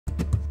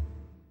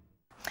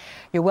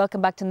You're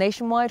welcome back to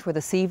Nationwide, where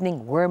this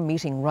evening we're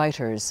meeting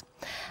writers.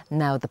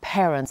 Now, the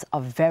parents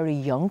of very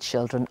young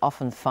children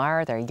often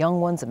fire their young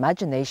ones'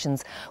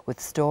 imaginations with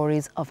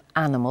stories of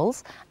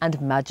animals and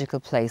magical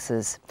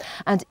places.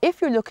 And if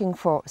you're looking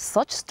for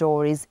such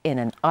stories in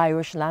an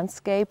Irish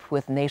landscape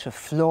with native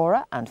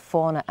flora and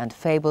fauna and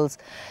fables,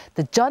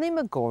 the Johnny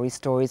McGorry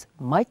stories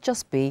might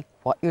just be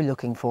what you're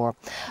looking for.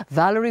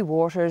 Valerie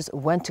Waters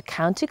went to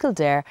County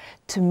Kildare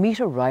to meet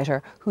a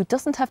writer who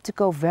doesn't have to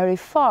go very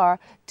far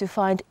to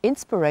find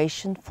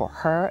inspiration for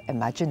her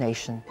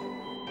imagination.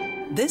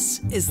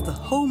 This is the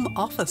home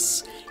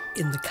office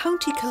in the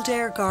County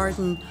Kildare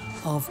garden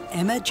of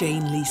Emma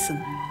Jane Leeson.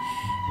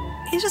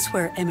 It is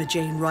where Emma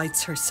Jane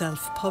writes her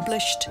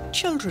self-published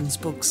children's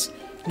books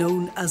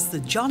known as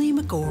the Johnny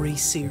McGorry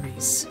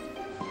series.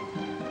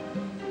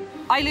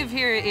 I live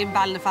here in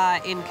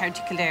Ballinafa in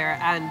County Kildare,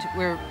 and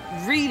we're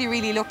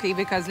really lucky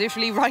because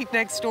literally right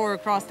next door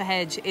across the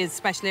hedge is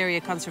Special Area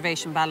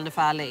Conservation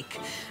Ballinafa Lake.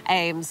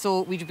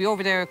 So we'd be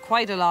over there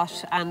quite a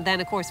lot, and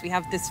then of course we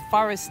have this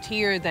forest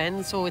here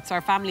then, so it's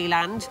our family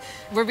land.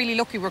 We're really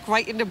lucky, we're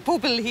right in the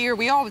bubble here.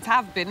 We always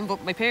have been,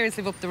 but my parents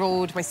live up the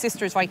road, my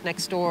sister's right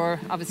next door.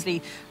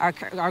 Obviously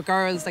our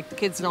girls, like the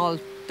kids and all,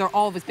 they're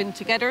always been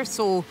together.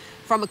 So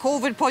from a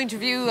COVID point of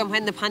view and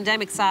when the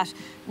pandemic sat,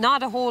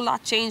 not a whole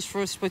lot changed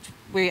for us, but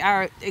we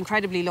are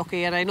incredibly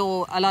lucky. And I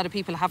know a lot of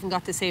people haven't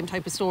got the same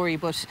type of story,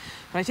 but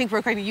I think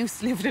we're kind of used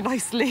to living in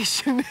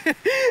isolation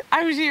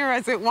out here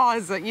as it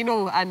was, you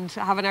know, and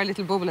having our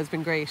little bubble has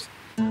been great.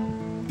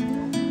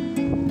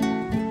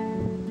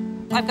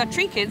 I've got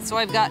 3 kids, so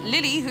I've got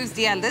Lily, who's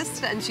the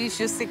eldest, and she's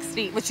just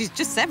 16. Well, she's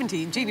just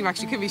 17. Jeannie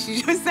actually could be,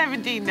 she's just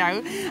 17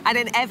 now. And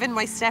then Evan,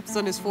 my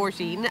stepson, is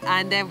 14.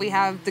 And then we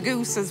have the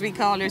goose, as we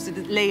call her, so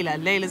Layla.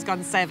 Layla's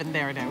gone 7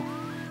 there now.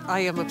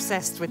 I am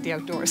obsessed with the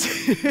outdoors.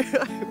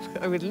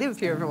 I would live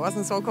here if it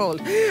wasn't so cold.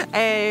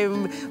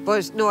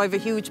 But no, I have a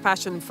huge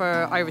passion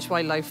for Irish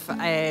wildlife,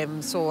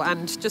 and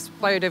just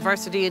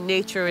biodiversity and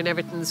nature and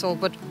everything. So,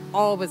 but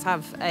always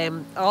have,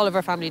 all of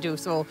our family do.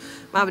 So,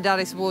 Mum and Dad,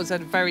 I suppose,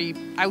 had a very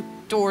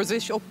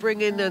outdoors-ish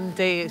upbringing, and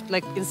they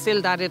like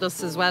instilled that in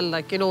us as well.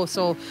 Like, you know,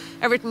 so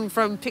everything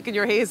from picking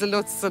your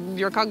hazelnuts and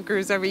your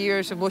conkers every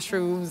year to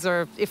mushrooms,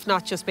 or if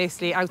not, just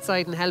basically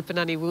outside and helping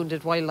any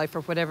wounded wildlife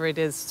or whatever it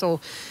is.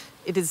 So.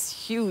 It is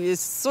huge, it's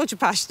such a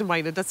passion of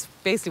mine, and that's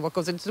basically what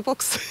goes into the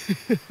books.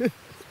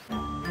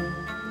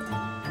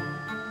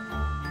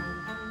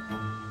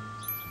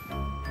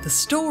 The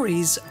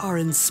stories are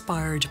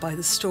inspired by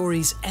the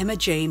stories Emma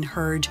Jane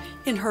heard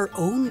in her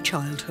own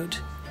childhood.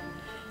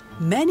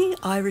 Many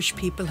Irish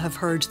people have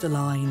heard the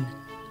line,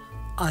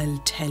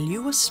 "I'll tell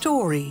you a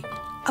story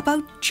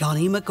about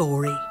Johnny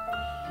McGorry."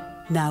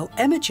 Now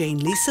Emma Jane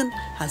Leeson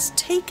has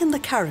taken the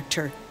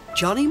character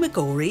Johnny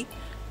McGorry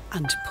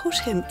and put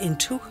him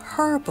into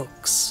her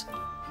books.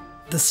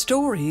 The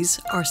stories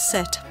are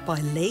set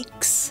by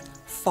lakes,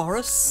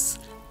 forests,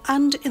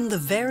 and in the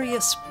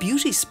various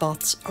beauty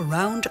spots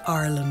around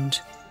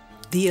Ireland.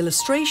 The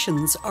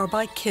illustrations are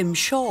by Kim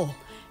Shaw,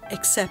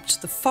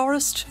 except the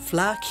Forest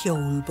Fleadh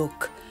Cheoil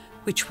book,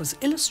 which was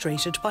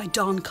illustrated by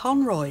Don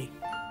Conroy.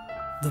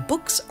 The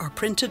books are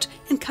printed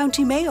in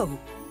County Mayo.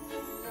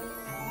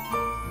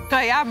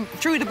 I am,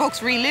 through the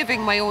books,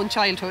 reliving my own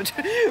childhood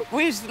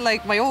with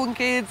like my own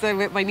kids and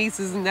with my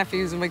nieces and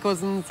nephews and my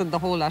cousins and the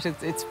whole lot.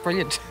 It's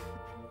brilliant.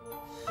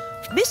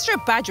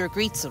 Mr. Badger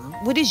greets him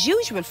with his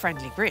usual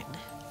friendly grin.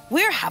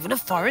 "We're having a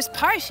forest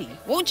party.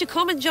 Won't you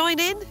come and join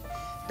in?"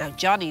 Now,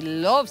 Johnny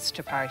loves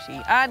to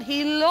party and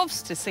he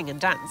loves to sing and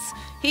dance.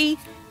 He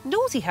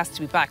knows he has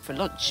to be back for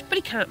lunch, but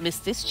he can't miss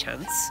this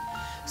chance.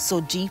 So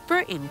deeper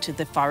into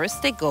the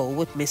forest they go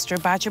with Mr.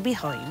 Badger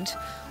behind,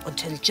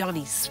 until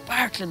Johnny's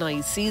sparkling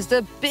eyes sees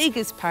the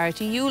biggest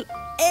party you'll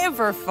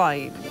ever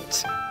find.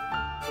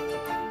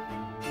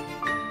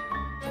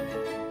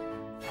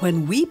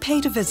 When we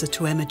paid a visit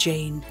to Emma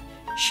Jane,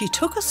 she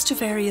took us to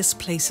various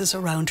places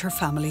around her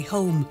family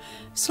home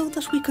so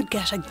that we could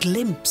get a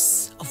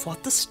glimpse of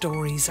what the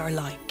stories are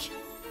like.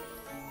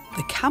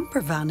 The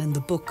camper van in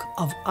the book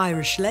of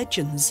Irish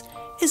legends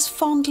is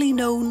fondly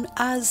known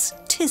as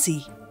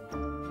Tizzy.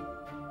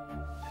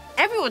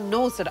 Everyone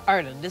knows that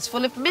Ireland is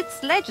full of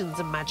myths, legends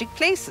and magic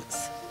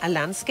places. A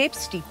landscape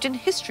steeped in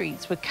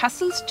histories with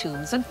castles,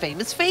 tombs and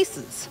famous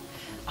faces.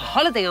 A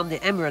holiday on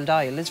the Emerald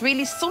Isle is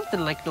really something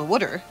like no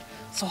other.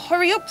 So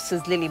hurry up,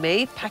 says Lily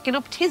May, packing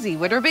up Tizzy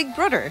with her big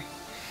brother.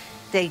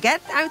 They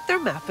get out their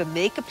map and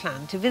make a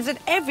plan to visit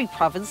every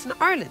province in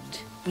Ireland.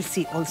 We'll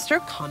see Ulster,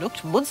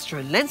 Connacht, Munster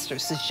and Leinster,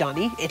 says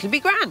Johnny. It'll be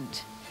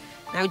grand.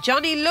 Now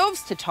Johnny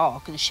loves to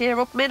talk and share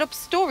up made-up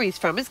stories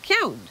from his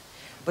ceann.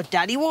 But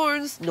Daddy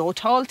warns, no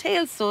tall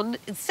tales, son.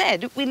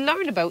 Instead, we'll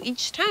learn about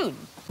each town.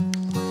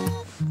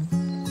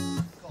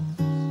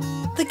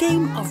 The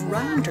game of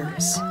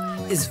rounders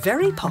is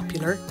very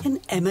popular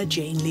in Emma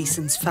Jane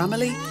Leeson's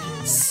family,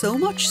 so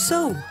much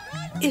so,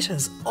 it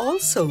has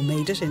also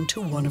made it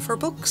into one of her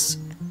books.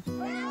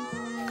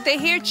 They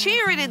hear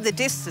cheering in the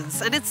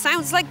distance and it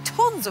sounds like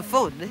tons of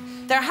fun.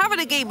 They're having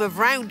a game of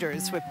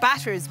rounders with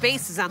batters,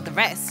 bases and the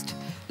rest.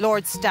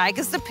 Lord Stag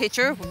is the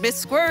pitcher with Miss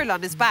Squirrel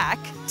on his back.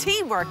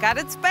 Teamwork at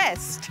its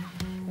best.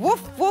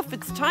 Woof, woof,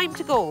 it's time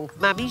to go.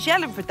 Mammy's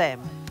yelling for them.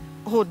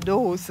 Oh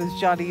no, says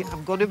Johnny,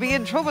 I'm going to be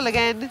in trouble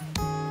again.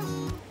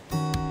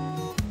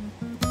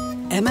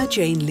 Emma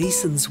Jane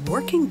Leeson's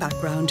working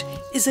background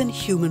is in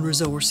human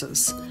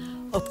resources.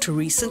 Up to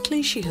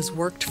recently, she has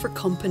worked for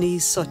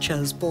companies such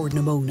as Bord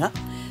na Móna,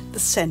 the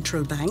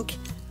Central Bank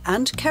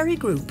and Kerry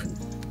Group.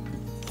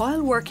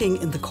 While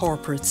working in the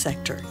corporate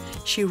sector,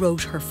 she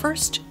wrote her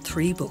first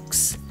 3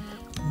 books.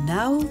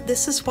 Now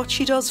this is what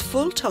she does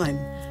full-time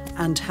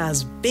and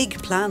has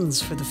big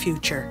plans for the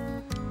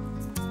future.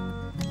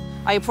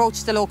 I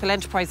approached the local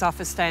enterprise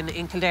office then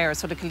in Kildare,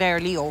 so the Kildare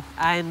Leo,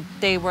 and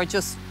they were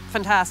just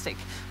fantastic.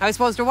 Now, I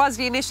suppose there was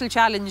the initial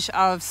challenge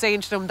of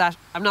saying to them that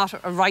I'm not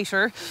a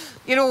writer,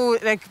 you know,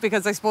 like,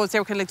 because I suppose they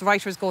were kind of like the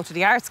writers go to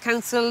the Arts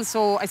Council,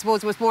 so I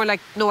suppose it was more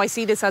like, no, I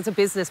see this as a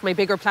business. My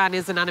bigger plan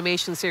is an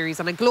animation series,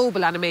 and a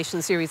global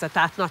animation series at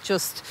that, not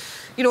just,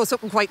 you know,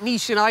 something quite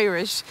niche and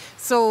Irish.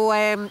 So,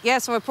 yeah,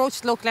 so I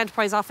approached the local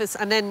enterprise office,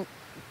 and then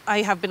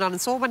I have been on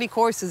so many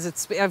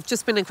courses. I've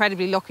just been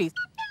incredibly lucky.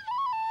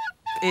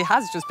 It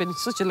has just been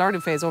such a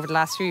learning phase over the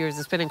last few years.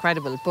 It's been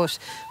incredible, but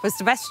it was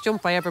the best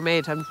jump I ever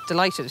made. I'm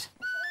delighted.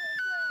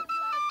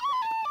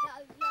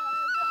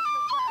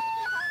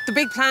 The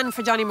big plan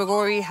for Johnny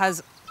McGorry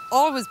has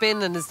always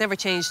been and has never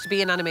changed to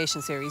be an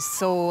animation series.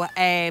 So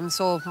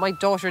my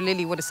daughter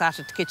Lily would have sat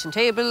at the kitchen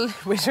table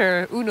with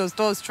her unos,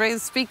 dos,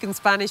 tres, speaking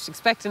Spanish,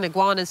 expecting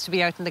iguanas to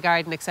be out in the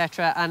garden,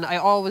 etc. And I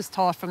always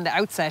thought from the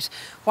outset,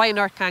 why on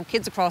earth can't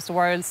kids across the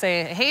world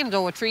say hey and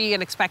a tree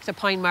and expect a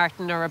pine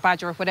marten or a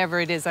badger or whatever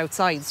it is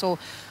outside? So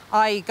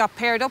I got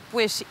paired up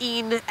with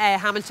Ian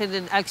Hamilton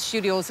in Elk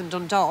Studios in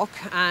Dundalk,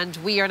 and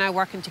we are now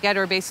working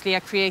together basically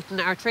at creating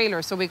our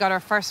trailer. So we got our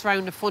first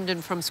round of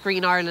funding from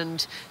Screen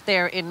Ireland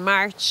there in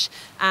March,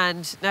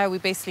 and now we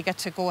basically get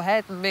to go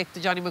ahead and make the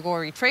Johnny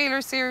McGorry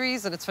trailer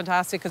series, and it's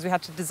fantastic because we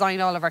had to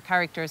design all of our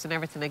characters and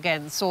everything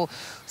again. So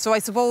I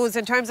suppose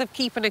in terms of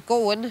keeping it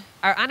going,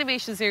 our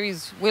animation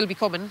series will be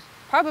coming.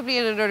 Probably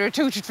in another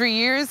 2 to 3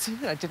 years.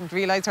 I didn't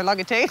realise how long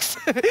it takes.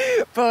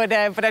 but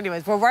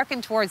anyways, we're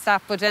working towards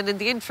that. But then in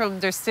the interim,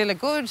 there's still a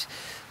good,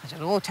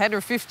 10 or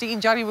 15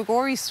 Johnny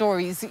McGorry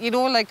stories, you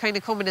know, like kind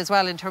of coming as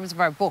well in terms of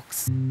our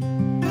books.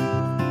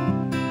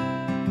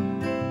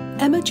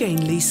 Emma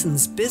Jane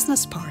Leeson's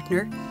business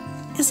partner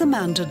is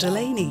Amanda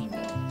Delaney.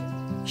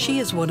 She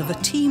is one of a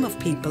team of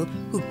people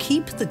who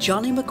keep the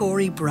Johnny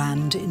McGorry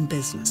brand in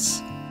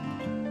business.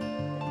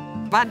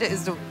 Amanda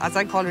is, as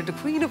I call her, the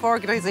queen of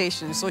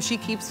organisation. So she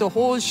keeps the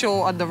whole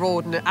show on the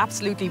road and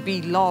absolutely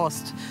be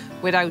lost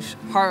without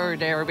her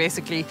there,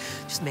 basically.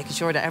 Just making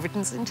sure that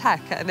everything's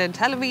intact and then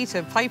telling me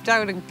to pipe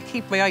down and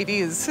keep my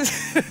ideas,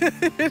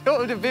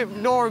 a bit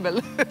normal.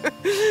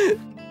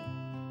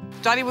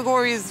 Johnny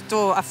McGorry is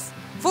a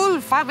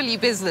full family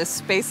business,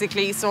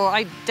 basically, so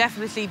I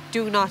definitely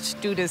do not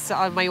do this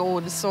on my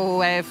own.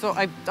 So I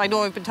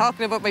know I've been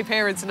talking about my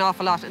parents an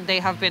awful lot, and they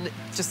have been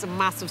just a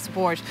massive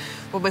support.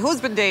 But my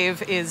husband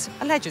Dave is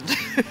a legend,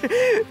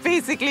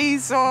 basically,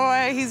 so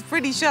he's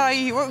pretty shy.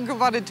 He won't come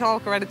on and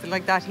talk or anything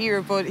like that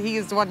here, but he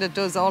is the one that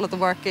does all of the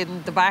work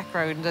in the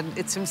background, and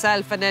it's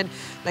himself. And then,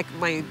 like,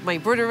 my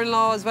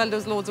brother-in-law as well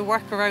does loads of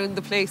work around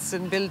the place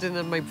and building,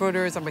 and my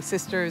brothers and my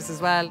sisters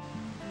as well.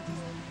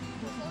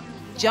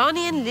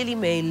 Johnny and Lily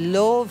May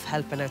love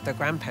helping out their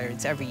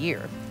grandparents every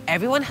year.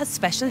 Everyone has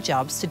special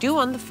jobs to do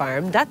on the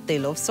farm that they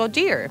love so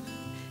dear.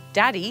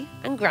 Daddy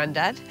and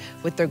Grandad,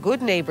 with their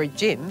good neighbour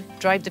Jim,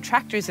 drive the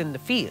tractors in the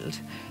field,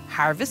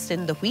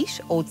 harvesting the wheat,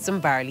 oats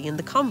and barley in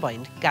the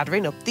combine,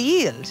 gathering up the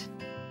yield.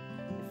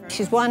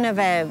 She's one of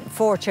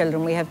 4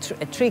 children. We have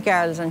 3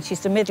 girls, and she's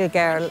the middle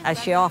girl, as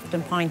she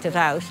often pointed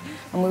out,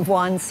 and we've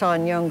one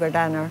son younger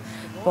than her.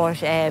 But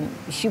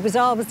she was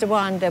always the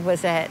one that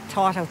was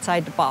thought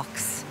outside the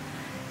box.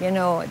 You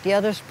know, the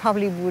others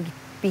probably would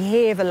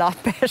behave a lot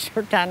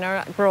better than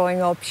her growing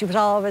up. She was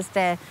always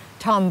the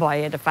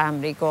tomboy of the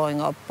family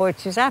growing up, but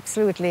she's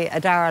absolutely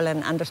a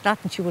darling, and there's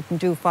nothing she wouldn't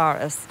do for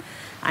us.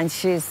 And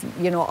she's,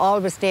 you know,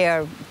 always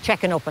there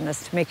checking up on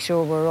us to make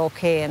sure we're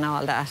okay and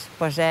all that.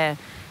 But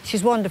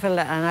she's wonderful,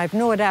 and I've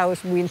no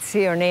doubt we'll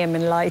see her name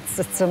in lights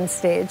at some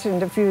stage in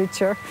the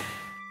future.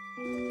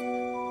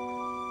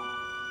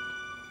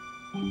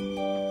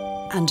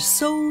 And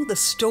so the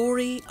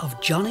story of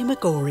Johnny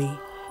McGorry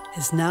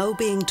is now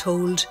being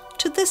told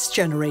to this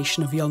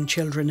generation of young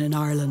children in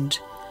Ireland.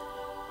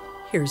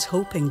 Here's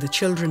hoping the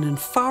children in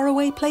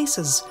faraway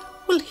places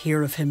will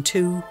hear of him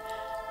too,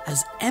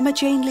 as Emma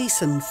Jane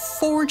Leeson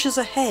forges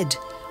ahead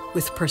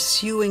with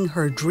pursuing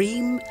her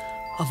dream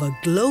of a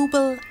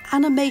global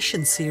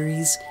animation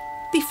series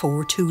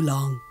before too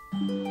long.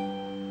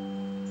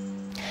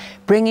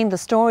 Bringing the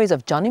stories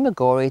of Johnny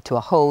McGorry to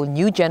a whole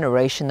new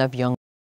generation of young